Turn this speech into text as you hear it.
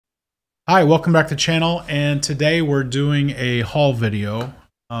Hi, welcome back to the channel, and today we're doing a haul video.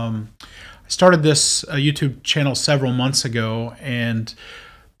 I started this YouTube channel several months ago, and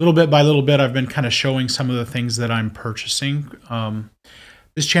little bit by little bit I've been kind of showing some of the things that I'm purchasing.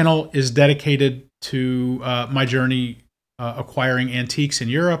 This channel is dedicated to my journey acquiring antiques in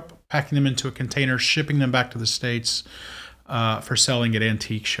Europe, packing them into a container, shipping them back to the States for selling at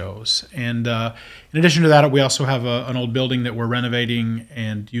antique shows. And in addition to that, we also have an old building that we're renovating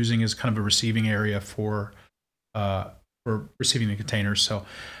and using as kind of a receiving area for receiving the containers. So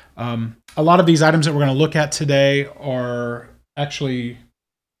a lot of these items that we're going to look at today are actually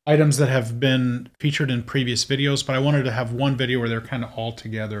items that have been featured in previous videos, but I wanted to have one video where they're kind of all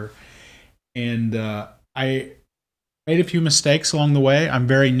together. And I made a few mistakes along the way. I'm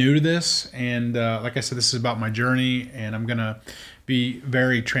very new to this, and like I said, this is about my journey, and I'm gonna be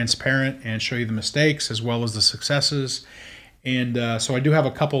very transparent and show you the mistakes as well as the successes. And so I do have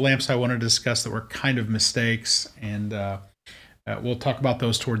a couple lamps I want to discuss that were kind of mistakes, and we'll talk about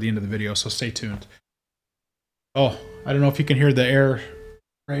those toward the end of the video, so stay tuned. Oh, I don't know if you can hear the air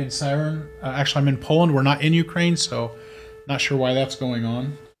raid siren. Actually, I'm in Poland. We're not in Ukraine, so not sure why that's going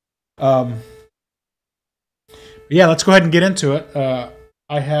on. Yeah, let's go ahead and get into it.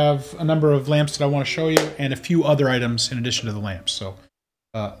 I have a number of lamps that I want to show you and a few other items in addition to the lamps. So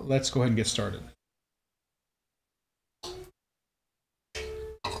let's go ahead and get started.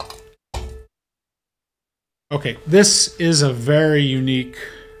 Okay, this is a very unique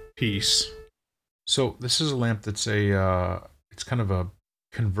piece. So this is a lamp that's it's kind of a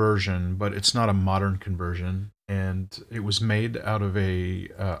conversion, but it's not a modern conversion. And it was made out of a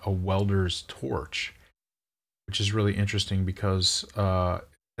welder's torch, which is really interesting because,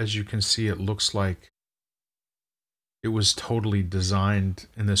 as you can see, it looks like it was totally designed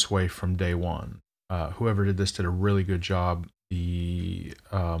in this way from day one. Whoever did this did a really good job. The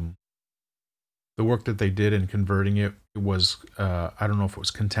work that they did in converting it was, I don't know if it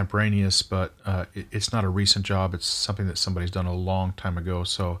was contemporaneous, but it's not a recent job. It's something that somebody's done a long time ago,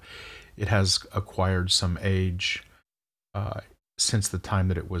 so it has acquired some age since the time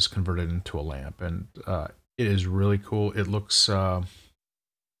that it was converted into a lamp. And it is really cool. It looks has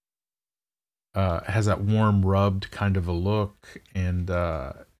that warm rubbed kind of a look, and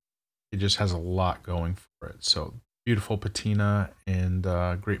it just has a lot going for it. So beautiful patina and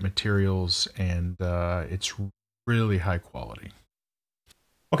great materials, and it's really high quality.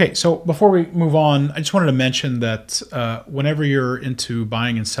 Okay, so before we move on, I just wanted to mention that whenever you're into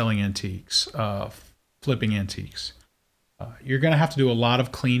buying and selling antiques, flipping antiques, you're going to have to do a lot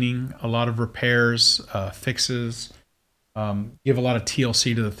of cleaning, a lot of repairs, fixes, give a lot of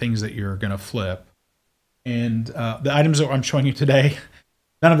TLC to the things that you're going to flip. And the items that I'm showing you today,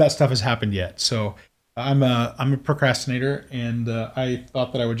 none of that stuff has happened yet. So I'm a procrastinator, and I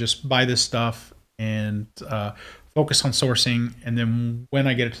thought that I would just buy this stuff and focus on sourcing, and then when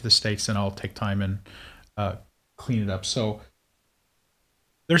I get it to the States, then I'll take time and clean it up. So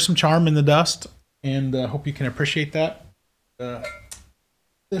there's some charm in the dust, and I hope you can appreciate that.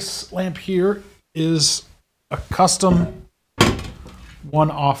 This lamp here is a custom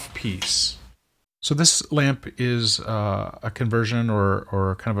one-off piece. So this lamp is a conversion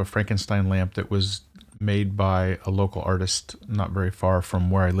or kind of a Frankenstein lamp that was made by a local artist not very far from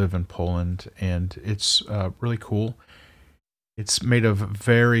where I live in Poland, and it's really cool. It's made of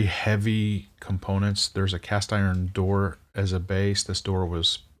very heavy components. There's a cast iron door as a base. This door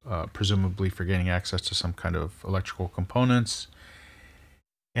was presumably for gaining access to some kind of electrical components.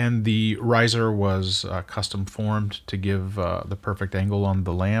 And the riser was custom formed to give the perfect angle on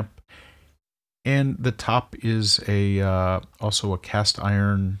the lamp. And the top is also a cast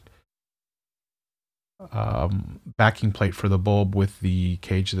iron backing plate for the bulb with the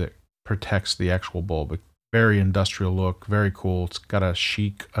cage that protects the actual bulb. A very industrial look, very cool. It's got a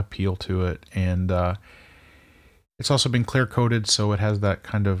chic appeal to it, and it's also been clear coated, so it has that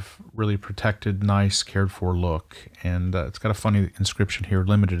kind of really protected, nice, cared for look. And it's got a funny inscription here,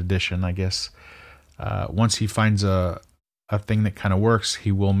 limited edition, I guess. Once he finds a thing that kind of works,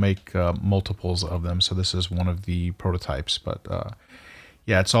 he will make multiples of them. So this is one of the prototypes. But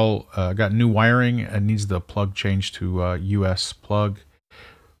yeah, it's all got new wiring. It needs the plug changed to US plug.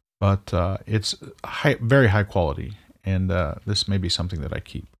 But it's very high quality, and this may be something that I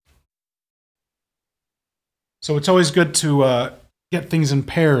keep. So it's always good to get things in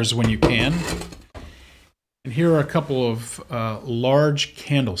pairs when you can. And here are a couple of large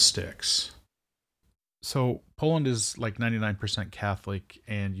candlesticks. So Poland is like 99% Catholic,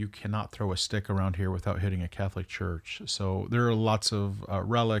 and you cannot throw a stick around here without hitting a Catholic church. So there are lots of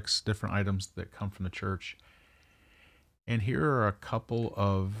relics, different items that come from the church. And here are a couple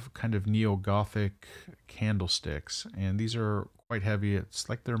of kind of neo-Gothic candlesticks, and these are quite heavy. It's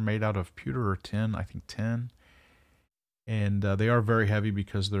like they're made out of pewter or tin, I think tin. And they are very heavy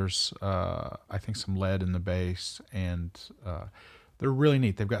because there's, I think, some lead in the base, and they're really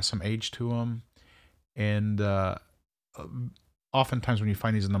neat. They've got some age to them, and uh, oftentimes when you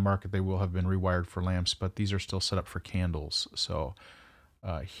find these in the market, they will have been rewired for lamps, but these are still set up for candles. So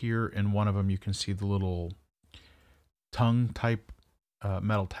here in one of them, you can see the little tongue type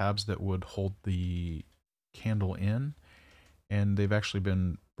metal tabs that would hold the candle in, and they've actually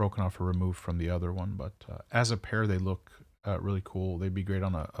been broken off or removed from the other one, but as a pair they look really cool. They'd be great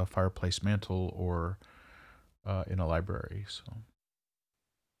on a fireplace mantle or in a library. So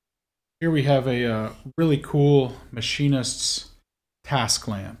here we have a really cool machinist's task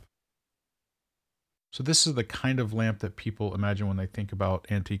lamp. So this is the kind of lamp that people imagine when they think about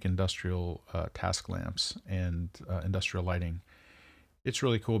antique industrial task lamps and industrial lighting. It's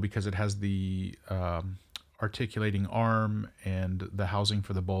really cool because it has the articulating arm, and the housing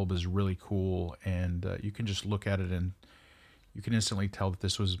for the bulb is really cool, and you can just look at it and you can instantly tell that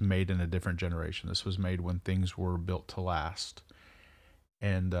this was made in a different generation. This was made when things were built to last.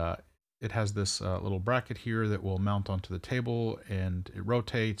 And it has this little bracket here that will mount onto the table, and it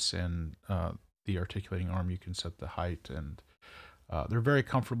rotates, and the articulating arm, you can set the height, and they're very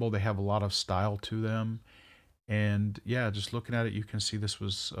comfortable. They have a lot of style to them. And yeah, just looking at it, you can see this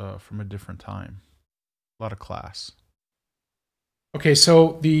was from a different time. A lot of class. Okay,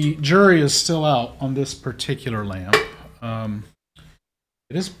 so the jury is still out on this particular lamp.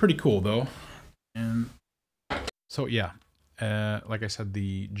 It is pretty cool though. And so yeah, like I said,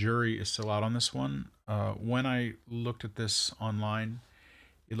 the jury is still out on this one. When I looked at this online,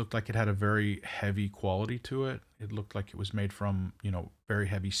 it looked like it had a very heavy quality to it. It looked like it was made from, very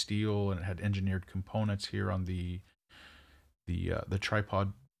heavy steel, and it had engineered components here on the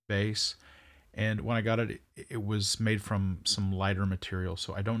tripod base. And when I got it, it was made from some lighter material.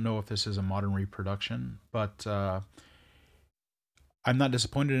 So I don't know if this is a modern reproduction, but I'm not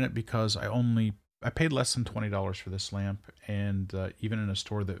disappointed in it because I paid less than $20 for this lamp, and even in a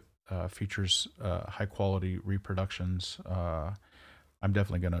store that features high quality reproductions, I'm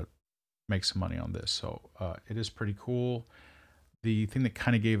definitely going to make some money on this. So it is pretty cool. The thing that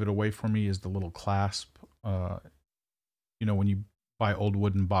kind of gave it away for me is the little clasp. When you buy old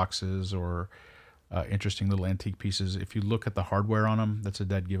wooden boxes or interesting little antique pieces, if you look at the hardware on them, that's a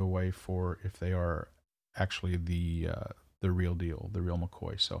dead giveaway for if they are actually the real deal, the real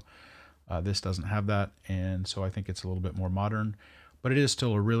McCoy. So this doesn't have that, and so I think it's a little bit more modern, but it is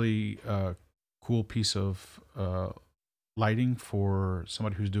still a really cool piece of lighting for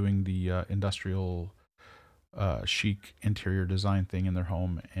somebody who's doing the industrial chic interior design thing in their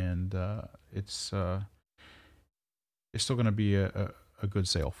home, and it's still going to be a good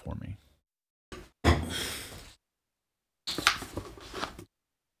sale for me.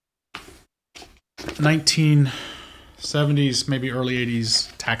 '70s, maybe early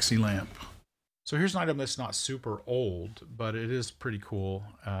 '80s taxi lamp. So here's an item that's not super old, but it is pretty cool.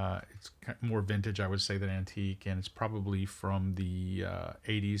 It's more vintage, I would say, than antique, and it's probably from the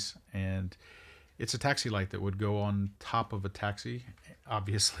 '80s. And it's a taxi light that would go on top of a taxi,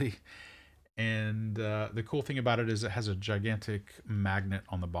 obviously. And the cool thing about it is it has a gigantic magnet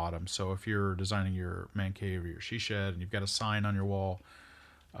on the bottom. So if you're designing your man cave or your she shed and you've got a sign on your wall,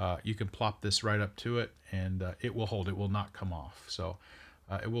 you can plop this right up to it, and it will hold. It will not come off. So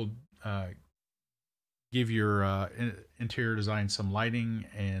it will give your interior design some lighting,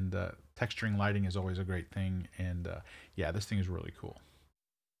 and texturing lighting is always a great thing. And yeah, this thing is really cool.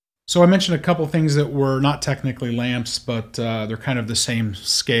 So I mentioned a couple things that were not technically lamps, but they're kind of the same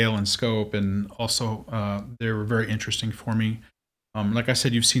scale and scope, and also they were very interesting for me. Like I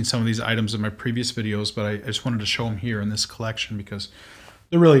said, you've seen some of these items in my previous videos, but I just wanted to show them here in this collection because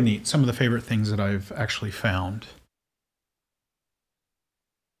they're really neat. Some of the favorite things that I've actually found.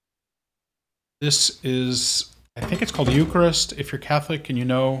 This is, I think it's called Eucharist. If you're Catholic and you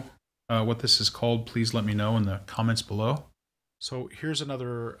know what this is called, please let me know in the comments below. So here's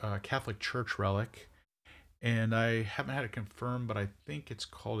another Catholic Church relic, and I haven't had it confirmed, but I think it's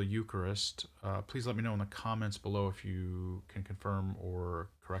called a Eucharist. Please let me know in the comments below if you can confirm or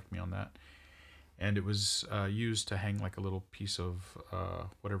correct me on that. And it was used to hang like a little piece of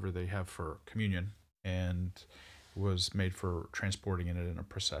whatever they have for communion, and was made for transporting it in a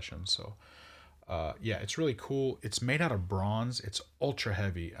procession. So yeah, it's really cool. It's made out of bronze. It's ultra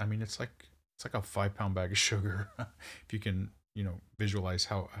heavy. I mean, it's like a 5-pound bag of sugar, if you can visualize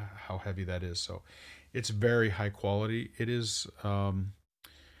how heavy that is. So it's very high quality. It is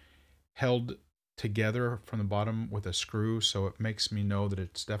held together from the bottom with a screw, so it makes me know that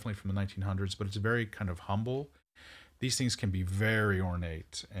it's definitely from the 1900s, but it's very kind of humble. These things can be very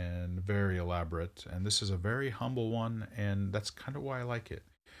ornate and very elaborate, and this is a very humble one, and that's kind of why I like it.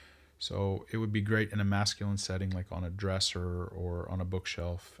 So it would be great in a masculine setting, like on a dresser or on a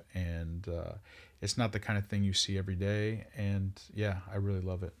bookshelf, and it's not the kind of thing you see every day, and yeah, I really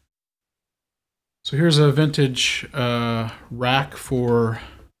love it. So here's a vintage rack for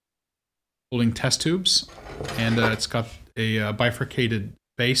holding test tubes, and it's got a bifurcated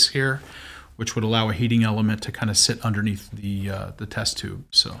base here, which would allow a heating element to kind of sit underneath the test tube.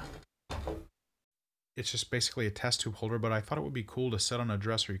 So it's just basically a test tube holder, but I thought it would be cool to set on a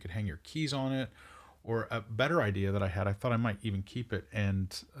dresser. You could hang your keys on it, or a better idea that I had, I thought I might even keep it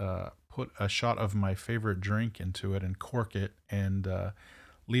and put a shot of my favorite drink into it and cork it and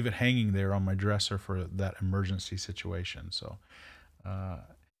leave it hanging there on my dresser for that emergency situation. So, I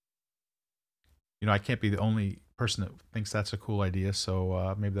can't be the only person that thinks that's a cool idea.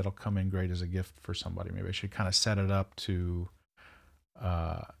 So maybe that'll come in great as a gift for somebody. Maybe I should kind of set it up to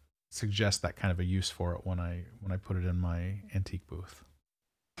suggest that kind of a use for it when I put it in my antique booth.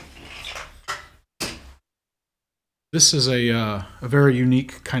 This is a very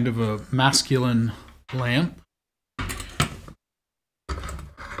unique kind of a masculine lamp.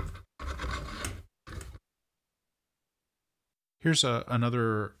 Here's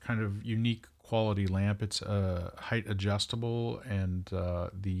another kind of unique quality lamp. It's height adjustable, and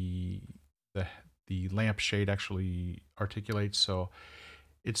the lamp shade actually articulates, so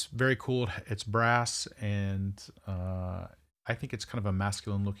it's very cool. It's brass, and I think it's kind of a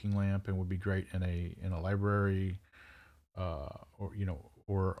masculine looking lamp and would be great in a library,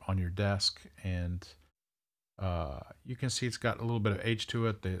 or on your desk. And you can see it's got a little bit of age to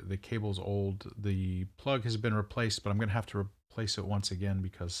it. The cable's old. The plug has been replaced, but I'm going to have to replace it once again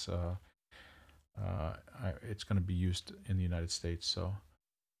because it's going to be used in the United States. So,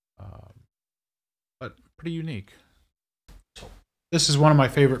 but pretty unique. This is one of my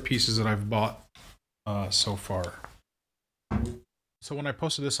favorite pieces that I've bought so far. So when I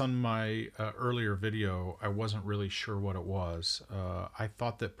posted this on my earlier video, I wasn't really sure what it was. I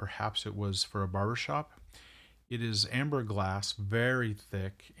thought that perhaps it was for a barbershop. It is amber glass, very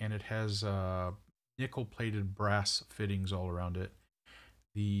thick, and it has nickel-plated brass fittings all around it.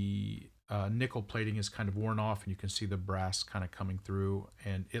 The nickel plating is kind of worn off, and you can see the brass kind of coming through,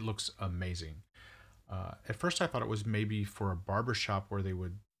 and it looks amazing. At first I thought it was maybe for a barber shop where they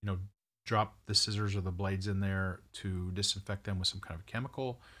would, drop the scissors or the blades in there to disinfect them with some kind of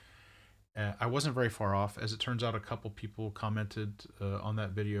chemical. I wasn't very far off. As it turns out, a couple people commented on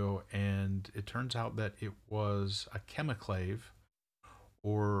that video, and it turns out that it was a chemiclave,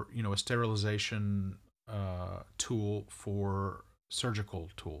 or a sterilization tool for surgical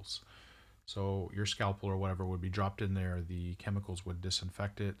tools. So your scalpel or whatever would be dropped in there, the chemicals would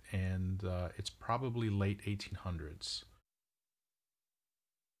disinfect it, and it's probably late 1800s.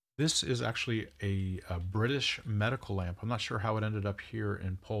 This is actually a British medical lamp. I'm not sure how it ended up here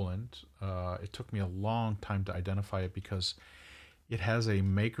in Poland. It took me a long time to identify it because it has a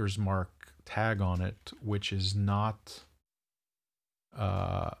maker's mark tag on it, which is not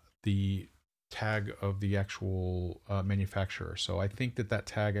the tag of the actual manufacturer. So I think that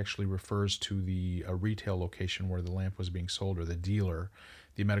tag actually refers to the retail location where the lamp was being sold, or the dealer,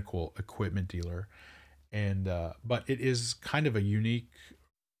 the medical equipment dealer. And but it is kind of a unique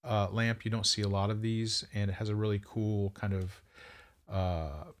lamp. You don't see a lot of these, and it has a really cool kind of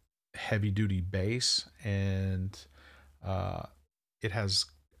heavy duty base, and it has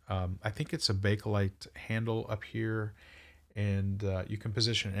I think it's a Bakelite handle up here, and you can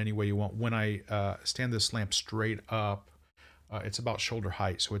position it any way you want. When I stand this lamp straight up, it's about shoulder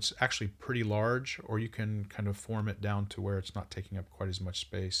height, so it's actually pretty large, or you can kind of form it down to where it's not taking up quite as much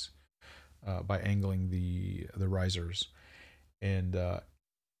space by angling the risers. And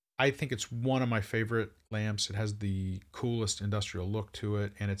I think it's one of my favorite lamps. It has the coolest industrial look to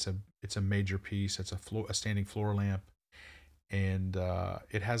it, and it's a major piece. It's a standing floor lamp, and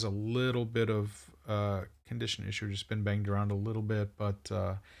it has a little bit of condition issue, just been banged around a little bit, but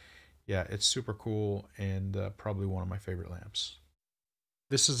yeah, it's super cool, and probably one of my favorite lamps.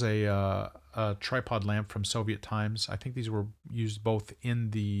 This is a tripod lamp from Soviet times. I think these were used both in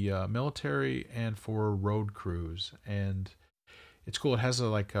the military and for road crews, and it's cool. It has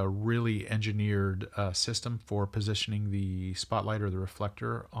a really engineered system for positioning the spotlight or the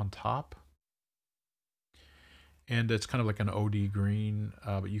reflector on top. And it's kind of like an OD green,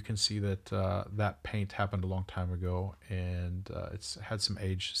 but you can see that that paint happened a long time ago, and it's had some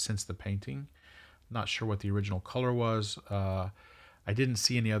age since the painting. Not sure what the original color was. I didn't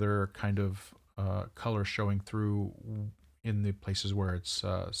see any other kind of color showing through in the places where it's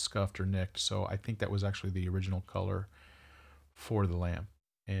scuffed or nicked. So I think that was actually the original color for the lamp.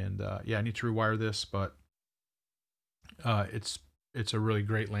 And yeah, I need to rewire this, but it's a really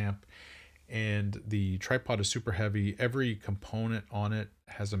great lamp. And the tripod is super heavy. Every component on it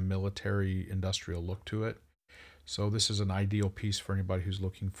has a military industrial look to it. So this is an ideal piece for anybody who's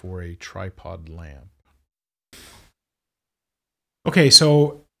looking for a tripod lamp. Okay,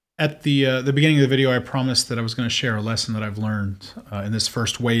 so at the beginning of the video, I promised that I was going to share a lesson that I've learned in this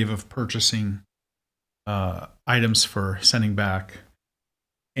first wave of purchasing items for sending back.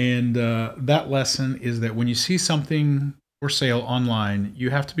 And that lesson is that when you see something for sale online, you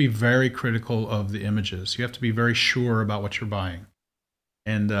have to be very critical of the images. You have to be very sure about what you're buying.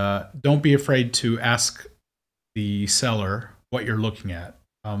 And don't be afraid to ask the seller what you're looking at.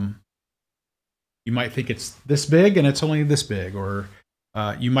 You might think it's this big and it's only this big, or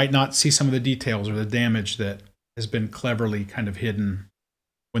you might not see some of the details or the damage that has been cleverly kind of hidden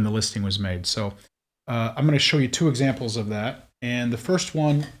when the listing was made. So I'm going to show you two examples of that. And the first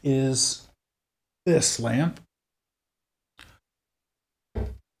one is this lamp.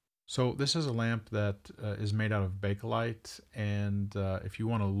 So this is a lamp that is made out of Bakelite, and if you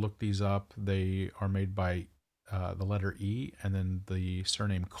want to look these up, they are made by the letter E and then the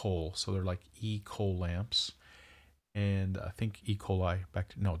surname Cole. So they're like E. Cole lamps. And I think E. coli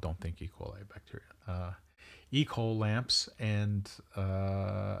bacteria. No, don't think E. coli bacteria. E. Cole lamps, and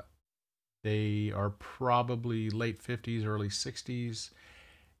they are probably late 50s, early 60s.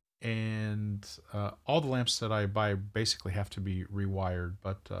 And all the lamps that I buy basically have to be rewired,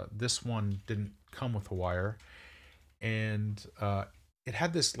 but this one didn't come with a wire. And it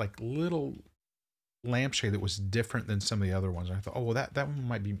had this like little lampshade that was different than some of the other ones. And I thought, oh, well, that one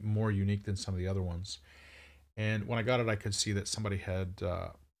might be more unique than some of the other ones. And when I got it, I could see that somebody had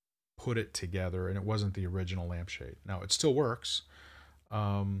put it together, and it wasn't the original lampshade. Now, it still works,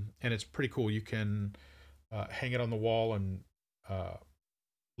 and it's pretty cool. You can hang it on the wall and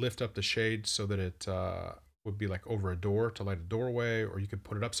lift up the shade so that it would be like over a door to light a doorway, or you could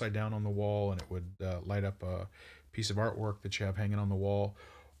put it upside down on the wall and it would light up a piece of artwork that you have hanging on the wall,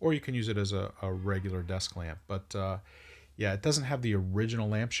 or you can use it as a regular desk lamp. But yeah, it doesn't have the original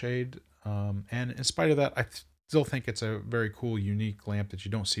lampshade, and in spite of that, I still think it's a very cool, unique lamp that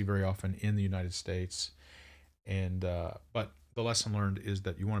you don't see very often in the United States. And but the lesson learned is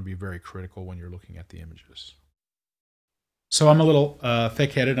that you want to be very critical when you're looking at the images. So I'm a little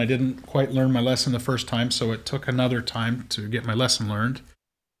thick-headed. I didn't quite learn my lesson the first time, so it took another time to get my lesson learned.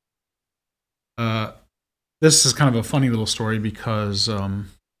 This is kind of a funny little story because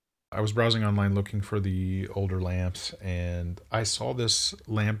I was browsing online looking for the older lamps, and I saw this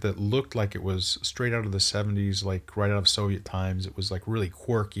lamp that looked like it was straight out of the 70s, like right out of Soviet times. It was like really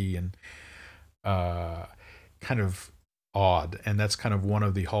quirky and kind of odd, and that's kind of one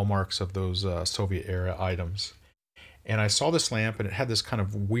of the hallmarks of those Soviet-era items. And I saw this lamp, and it had this kind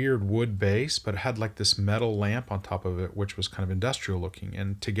of weird wood base, but it had like this metal lamp on top of it, which was kind of industrial looking.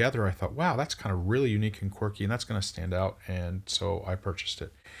 And together I thought, wow, that's kind of really unique and quirky, and that's going to stand out. And so I purchased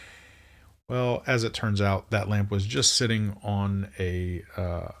it. Well, as it turns out, that lamp was just sitting on a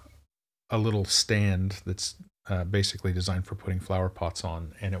little stand that's basically designed for putting flower pots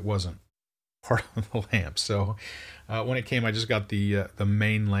on, and it wasn't part of the lamp. So when it came, I just got the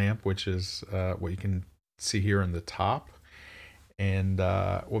main lamp, which is what you can see here in the top. And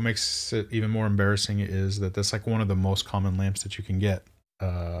what makes it even more embarrassing is that that's like one of the most common lamps that you can get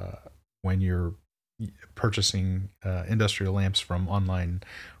when you're purchasing industrial lamps from online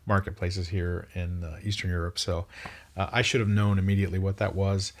marketplaces here in Eastern Europe. So I should have known immediately what that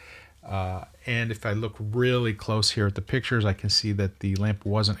was. And if I look really close here at the pictures, I can see that the lamp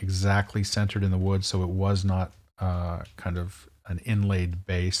wasn't exactly centered in the wood, so it was not kind of an inlaid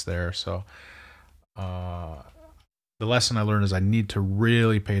base there. So the lesson I learned is I need to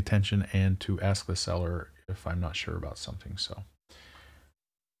really pay attention and to ask the seller if I'm not sure about something.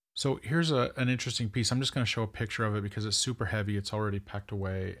 So here's an interesting piece. I'm just going to show a picture of it because it's super heavy. It's already packed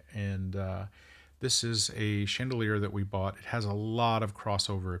away. And this is a chandelier that we bought. It has a lot of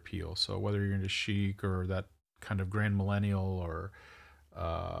crossover appeal. So whether you're into chic or that kind of grand millennial or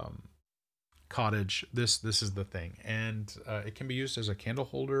cottage, this is the thing. And it can be used as a candle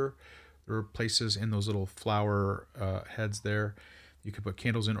holder. There are places in those little flower heads there you could put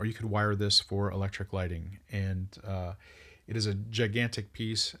candles in, or you could wire this for electric lighting. And it is a gigantic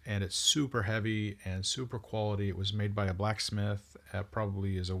piece, and it's super heavy and super quality. It was made by a blacksmith,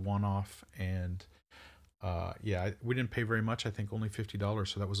 probably is a one-off. And yeah, we didn't pay very much. I think only $50.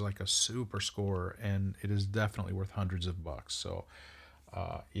 So that was like a super score, and it is definitely worth hundreds of bucks. So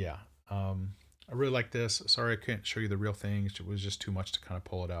yeah. I really like this. Sorry I can't show you the real thing. It was just too much to kind of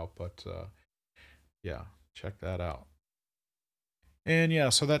pull it out, but yeah, check that out. And yeah,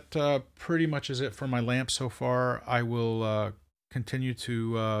 so that pretty much is it for my lamp so far. I will continue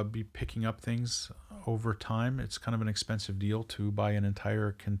to be picking up things over time. It's kind of an expensive deal to buy an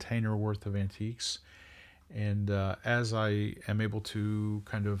entire container worth of antiques. And as I am able to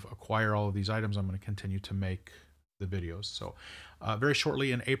kind of acquire all of these items, I'm going to continue to make the videos. So very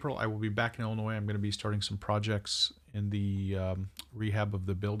shortly in April, I will be back in Illinois. I'm going to be starting some projects in the rehab of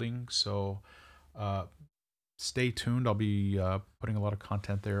the building. So stay tuned. I'll be putting a lot of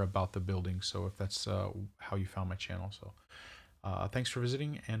content there about the building. So if that's how you found my channel. So thanks for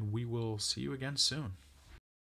visiting, and we will see you again soon.